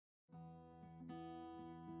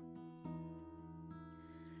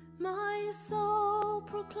My soul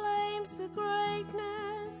proclaims the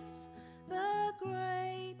greatness of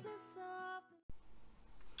the...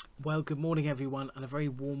 Well, good morning everyone, and a very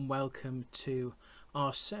warm welcome to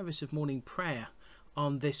our service of morning prayer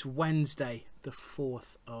on this Wednesday, the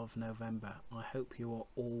 4th of November. I hope you are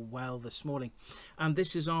all well this morning. And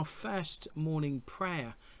this is our first morning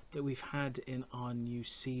prayer that we've had in our new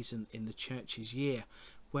season in the church's year,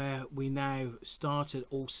 where we now started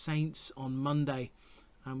All Saints on Monday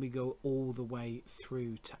and we go all the way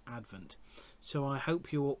through to Advent. So I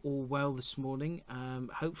hope you're all well this morning.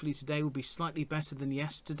 Hopefully today will be slightly better than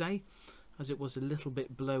yesterday, as it was a little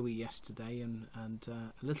bit blowy yesterday and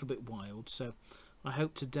a little bit wild. So I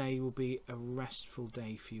hope today will be a restful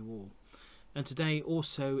day for you all. And today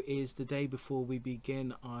also is the day before we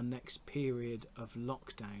begin our next period of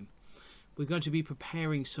lockdown. We're going to be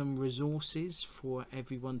preparing some resources for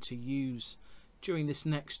everyone to use during this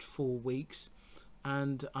next 4 weeks.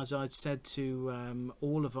 And as I'd said to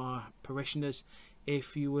all of our parishioners,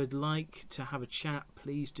 if you would like to have a chat,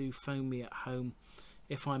 please do phone me at home.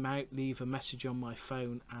 If I'm out, leave a message on my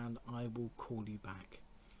phone and I will call you back.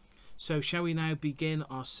 So shall we now begin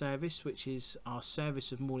our service, which is our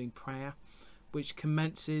service of morning prayer, which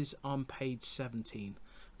commences on page 17.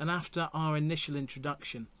 And after our initial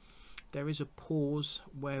introduction, there is a pause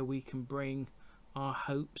where we can bring our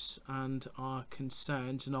hopes and our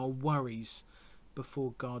concerns and our worries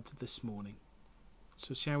before God this morning.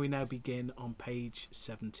 So shall we now begin on page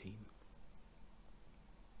 17.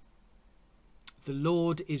 The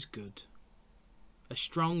Lord is good, a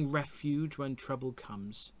strong refuge when trouble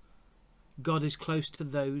comes. God is close to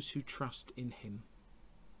those who trust in him.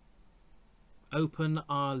 Open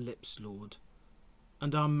our lips, Lord,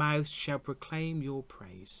 and our mouths shall proclaim your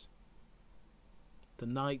praise. The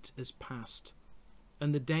night is past,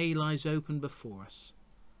 and the day lies open before us.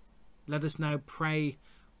 Let us now pray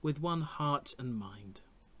with one heart and mind.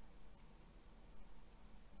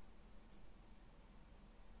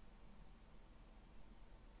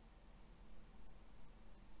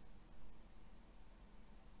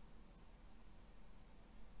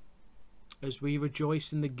 As we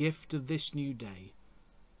rejoice in the gift of this new day,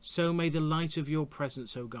 so may the light of your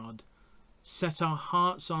presence, O God, set our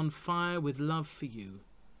hearts on fire with love for you,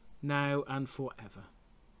 now and forever.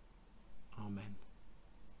 Amen.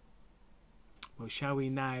 Well, shall we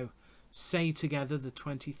now say together the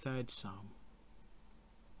 23rd Psalm?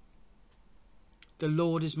 The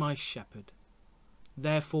Lord is my shepherd,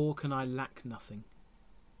 therefore can I lack nothing.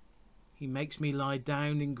 He makes me lie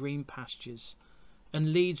down in green pastures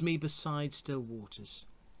and leads me beside still waters.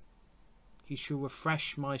 He shall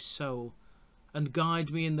refresh my soul and guide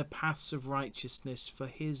me in the paths of righteousness for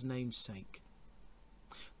his name's sake.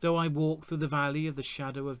 Though I walk through the valley of the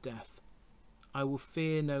shadow of death, I will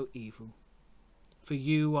fear no evil. For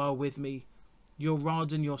you are with me, your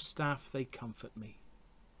rod and your staff, they comfort me.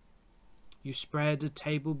 You spread a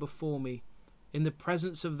table before me in the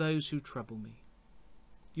presence of those who trouble me.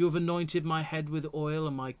 You have anointed my head with oil,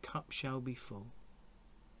 and my cup shall be full.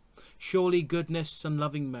 Surely goodness and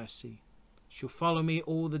loving mercy shall follow me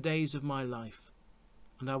all the days of my life,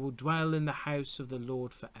 and I will dwell in the house of the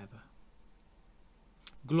Lord forever.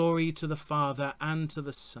 Glory to the Father, and to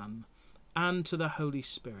the Son, and to the Holy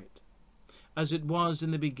Spirit, as it was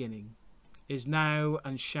in the beginning, is now,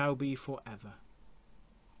 and shall be forever.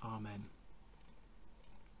 Amen.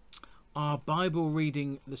 Our Bible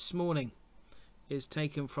reading this morning is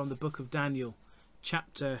taken from the book of Daniel,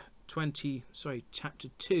 chapter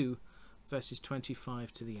 2, verses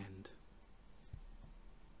 25 to the end.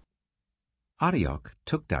 Arioch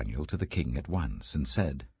took Daniel to the king at once and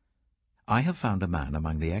said, I have found a man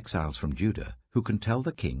among the exiles from Judah who can tell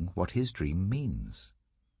the king what his dream means.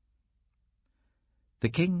 The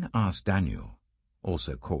king asked Daniel,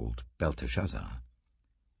 also called Belteshazzar,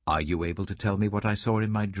 Are you able to tell me what I saw in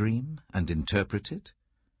my dream and interpret it?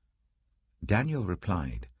 Daniel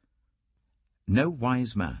replied, No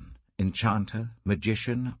wise man, enchanter,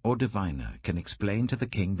 magician, or diviner can explain to the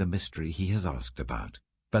king the mystery he has asked about,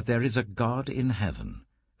 but there is a God in heaven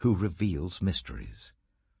who reveals mysteries.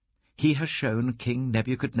 He has shown King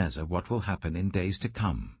Nebuchadnezzar what will happen in days to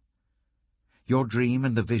come. Your dream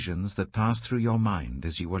and the visions that passed through your mind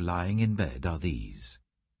as you were lying in bed are these.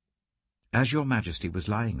 As your majesty was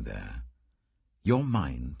lying there, your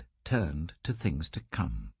mind turned to things to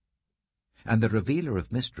come, and the revealer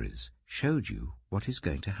of mysteries showed you what is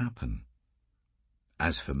going to happen.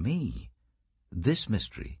 As for me, this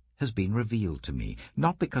mystery has been revealed to me,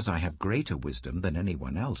 not because I have greater wisdom than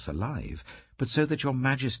anyone else alive, but so that your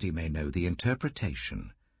majesty may know the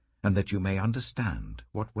interpretation, and that you may understand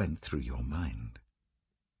what went through your mind.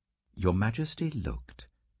 Your majesty looked,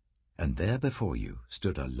 and there before you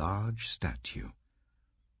stood a large statue.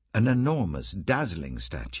 An enormous, dazzling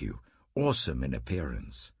statue, awesome in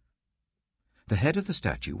appearance. The head of the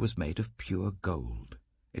statue was made of pure gold,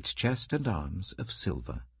 its chest and arms of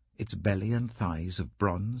silver, its belly and thighs of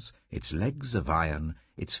bronze, its legs of iron,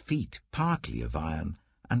 its feet partly of iron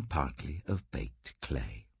and partly of baked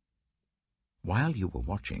clay. While you were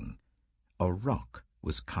watching, a rock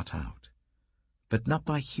was cut out, but not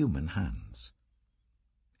by human hands.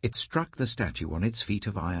 It struck the statue on its feet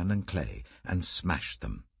of iron and clay and smashed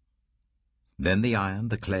them. Then the iron,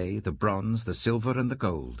 the clay, the bronze, the silver, and the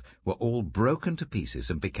gold were all broken to pieces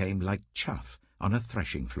and became like chaff on a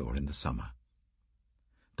threshing floor in the summer.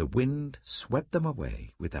 The wind swept them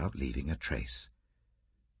away without leaving a trace.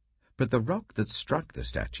 But the rock that struck the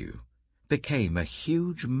statue became a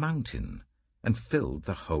huge mountain and filled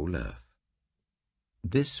the whole earth.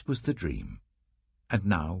 This was the dream, and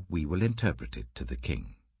now we will interpret it to the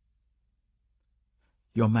king.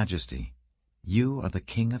 Your Majesty, you are the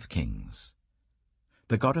King of Kings.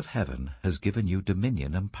 The God of heaven has given you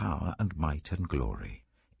dominion and power and might and glory.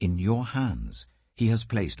 In your hands he has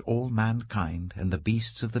placed all mankind and the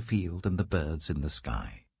beasts of the field and the birds in the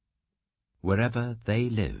sky. Wherever they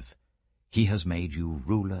live, he has made you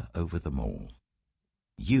ruler over them all.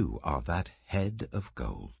 You are that head of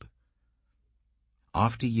gold.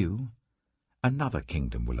 After you, another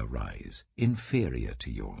kingdom will arise, inferior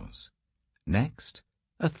to yours. Next,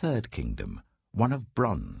 a third kingdom, one of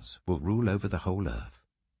bronze, will rule over the whole earth.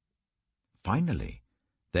 Finally,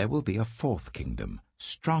 there will be a fourth kingdom,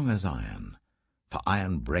 strong as iron, for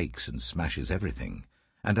iron breaks and smashes everything,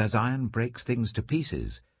 and as iron breaks things to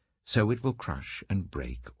pieces, so it will crush and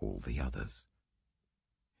break all the others.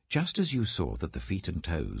 Just as you saw that the feet and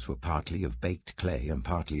toes were partly of baked clay and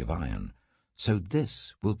partly of iron, so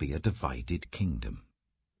this will be a divided kingdom.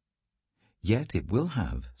 Yet it will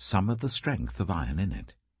have some of the strength of iron in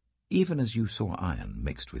it, even as you saw iron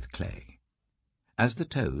mixed with clay. As the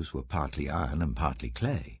toes were partly iron and partly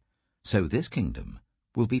clay, so this kingdom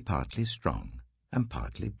will be partly strong and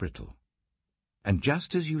partly brittle. And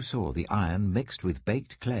just as you saw the iron mixed with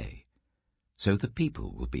baked clay, so the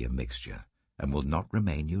people will be a mixture and will not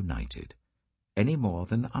remain united, any more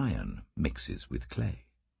than iron mixes with clay.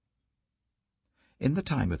 In the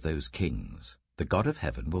time of those kings, the God of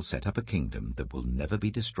heaven will set up a kingdom that will never be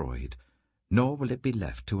destroyed, nor will it be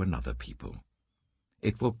left to another people.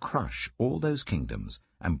 It will crush all those kingdoms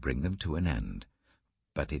and bring them to an end,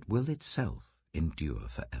 but it will itself endure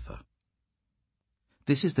forever.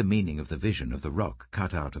 This is the meaning of the vision of the rock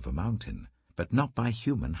cut out of a mountain, but not by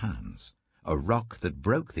human hands, a rock that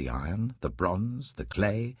broke the iron, the bronze, the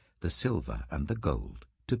clay, the silver, and the gold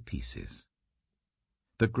to pieces.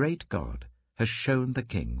 The great God has shown the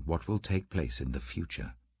king what will take place in the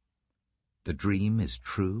future. The dream is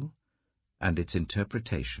true, and its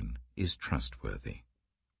interpretation is trustworthy.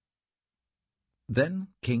 Then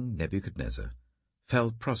King Nebuchadnezzar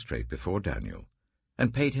fell prostrate before Daniel,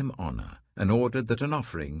 and paid him honor, and ordered that an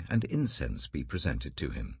offering and incense be presented to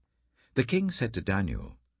him. The king said to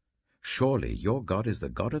Daniel, "Surely your God is the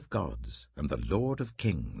God of gods, and the Lord of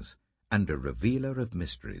kings, and a revealer of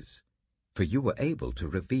mysteries, for you were able to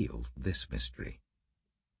reveal this mystery."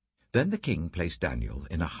 Then the king placed Daniel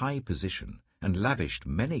in a high position, and lavished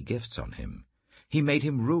many gifts on him. He made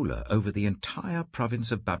him ruler over the entire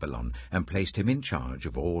province of Babylon, and placed him in charge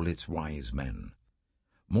of all its wise men.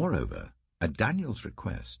 Moreover, at Daniel's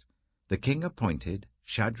request, the king appointed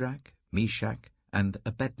Shadrach, Meshach, and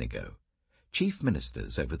Abednego chief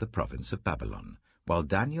ministers over the province of Babylon, while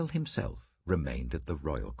Daniel himself remained at the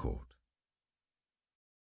royal court.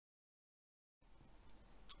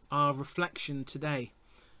 Our reflection today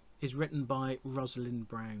is written by Rosalind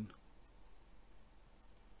Brown.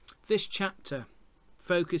 This chapter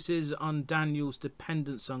focuses on Daniel's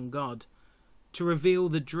dependence on God to reveal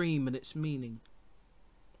the dream and its meaning,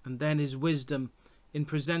 and then his wisdom in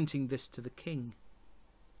presenting this to the king.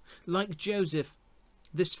 Like Joseph,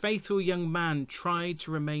 this faithful young man tried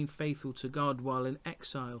to remain faithful to God while in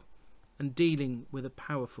exile and dealing with a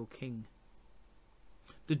powerful king.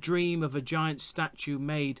 The dream of a giant statue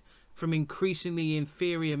made from increasingly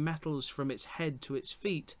inferior metals from its head to its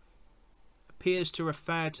feet appears to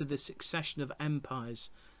refer to the succession of empires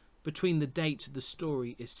between the date the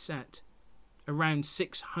story is set, around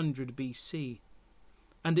 600 BC,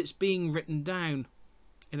 and its being written down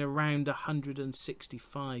in around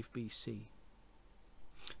 165 BC.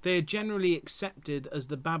 They are generally accepted as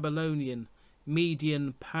the Babylonian,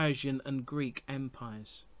 Median, Persian and Greek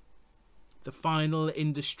empires. The final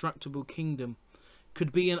indestructible kingdom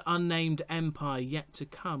could be an unnamed empire yet to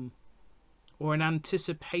come, or an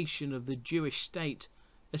anticipation of the Jewish state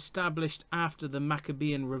established after the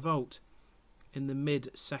Maccabean revolt in the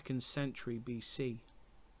mid-2nd century BC.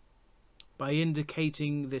 By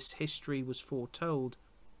indicating this history was foretold,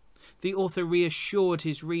 the author reassured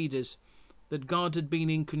his readers that God had been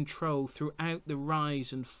in control throughout the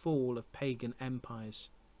rise and fall of pagan empires,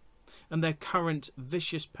 and their current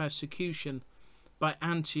vicious persecution by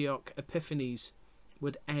Antioch Epiphanes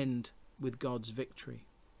would end with God's victory.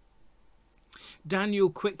 Daniel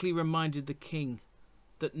quickly reminded the king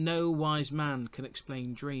that no wise man can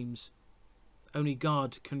explain dreams, only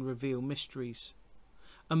God can reveal mysteries,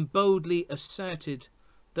 and boldly asserted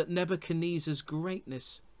that Nebuchadnezzar's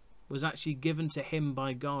greatness was actually given to him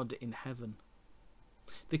by God in heaven.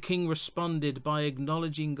 The king responded by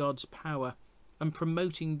acknowledging God's power and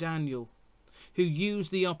promoting Daniel, who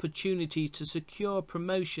used the opportunity to secure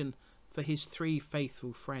promotion for his 3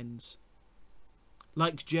 faithful friends.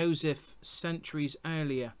 Like Joseph centuries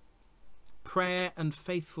earlier, prayer and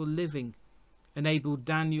faithful living enabled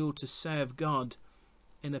Daniel to serve God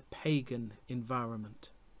in a pagan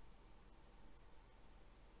environment.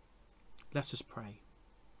 Let us pray.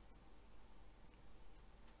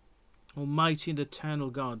 Almighty and eternal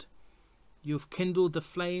God, you have kindled the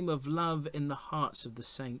flame of love in the hearts of the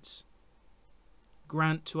saints.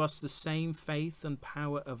 Grant to us the same faith and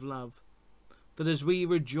power of love, that as we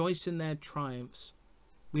rejoice in their triumphs,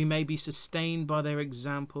 we may be sustained by their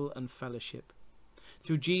example and fellowship.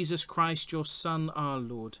 Through Jesus Christ, your Son, our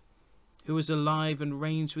Lord, who is alive and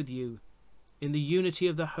reigns with you in the unity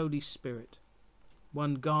of the Holy Spirit,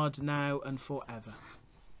 one God, now and forever.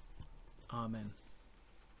 Amen.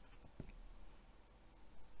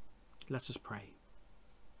 Let us pray.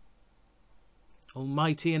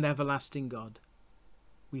 Almighty and everlasting God,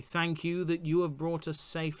 we thank you that you have brought us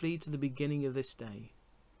safely to the beginning of this day.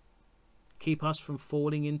 Keep us from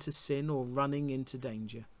falling into sin or running into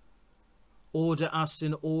danger. Order us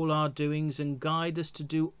in all our doings and guide us to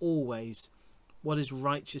do always what is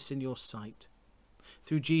righteous in your sight.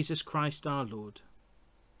 Through Jesus Christ our Lord.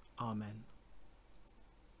 Amen.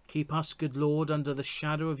 Keep us, good Lord, under the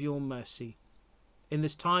shadow of your mercy in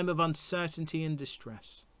this time of uncertainty and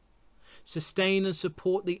distress. Sustain and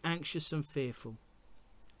support the anxious and fearful,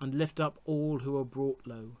 and lift up all who are brought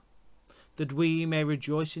low, that we may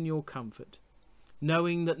rejoice in your comfort,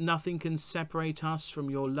 knowing that nothing can separate us from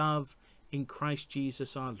your love in Christ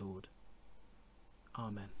Jesus our Lord.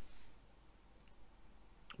 Amen.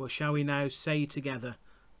 Well, shall we now say together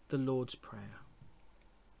the Lord's Prayer?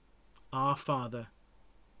 Our Father,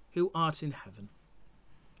 who art in heaven,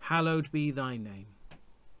 hallowed be thy name.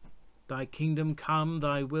 Thy kingdom come,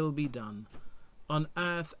 thy will be done, on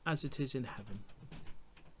earth as it is in heaven.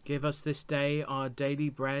 Give us this day our daily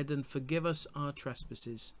bread, and forgive us our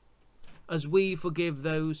trespasses, as we forgive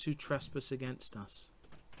those who trespass against us.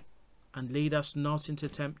 And lead us not into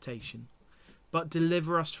temptation, but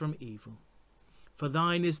deliver us from evil. For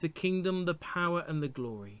thine is the kingdom, the power, and the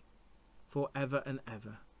glory, for ever and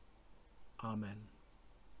ever. Amen.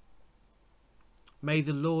 May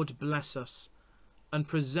the Lord bless us and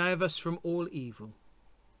preserve us from all evil,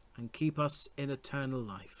 and keep us in eternal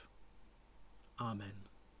life. Amen.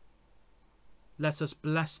 Let us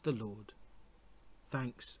bless the Lord.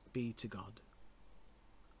 Thanks be to God.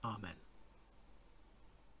 Amen.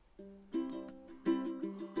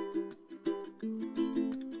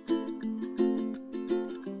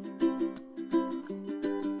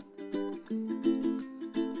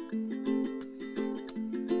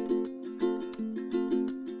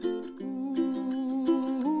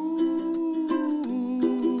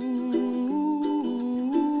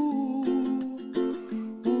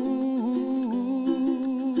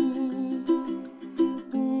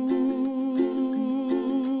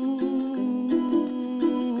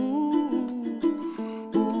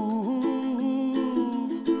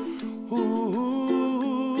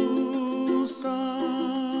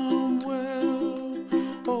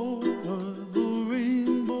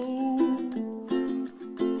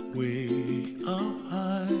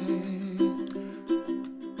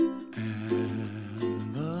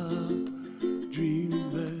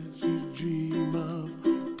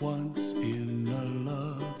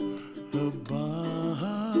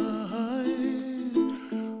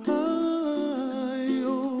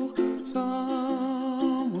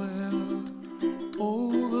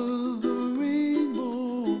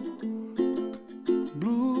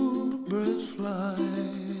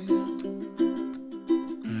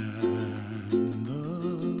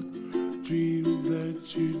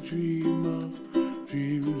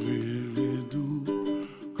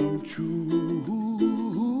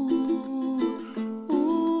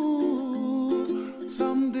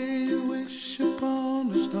 Someday you wish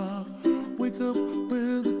upon a star, wake up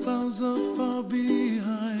with clouds are far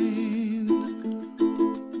behind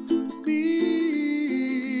me,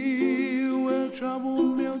 where trouble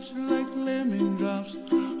melts like lemon drops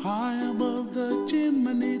high above the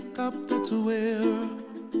chimney top. That's where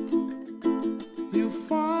you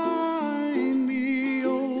find me,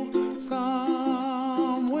 oh,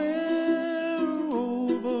 somewhere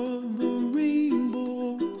over the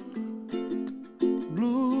rainbow.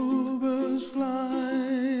 Bluebirds fly,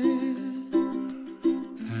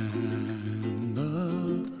 and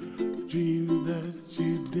the dreams that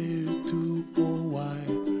you dare to, oh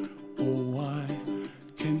why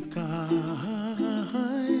can't I?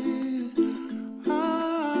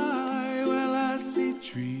 Well, I see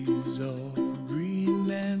trees of green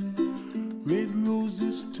and red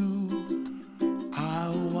roses too. I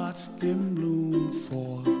watch them bloom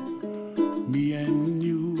for me and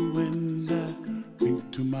you, and I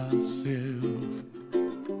think to myself,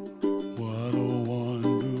 what a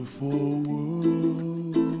wonderful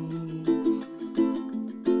world.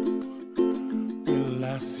 Well,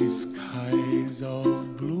 I see skies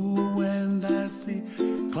of blue, and I see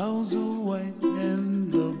clouds of white,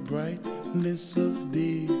 and the brightness of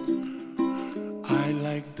day. I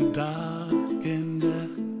like the dark, and I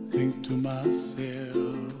think to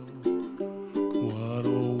myself, what a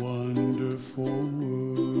wonderful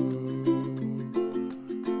world.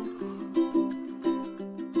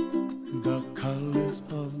 The colors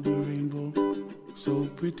of the rainbow, so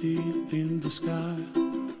pretty in the sky,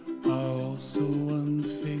 are also on the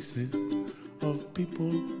faces of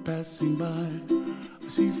people passing by. I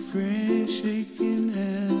see friends shaking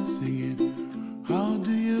hands, singing, how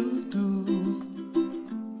do you do?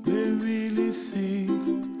 They really say,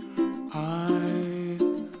 I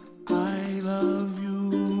love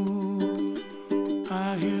you.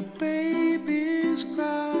 I hear babies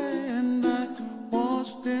cry, and I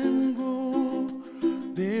watch them grow.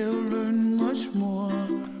 They'll learn much more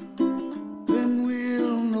than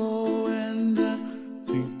we'll know, and I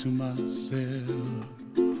think to myself,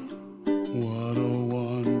 what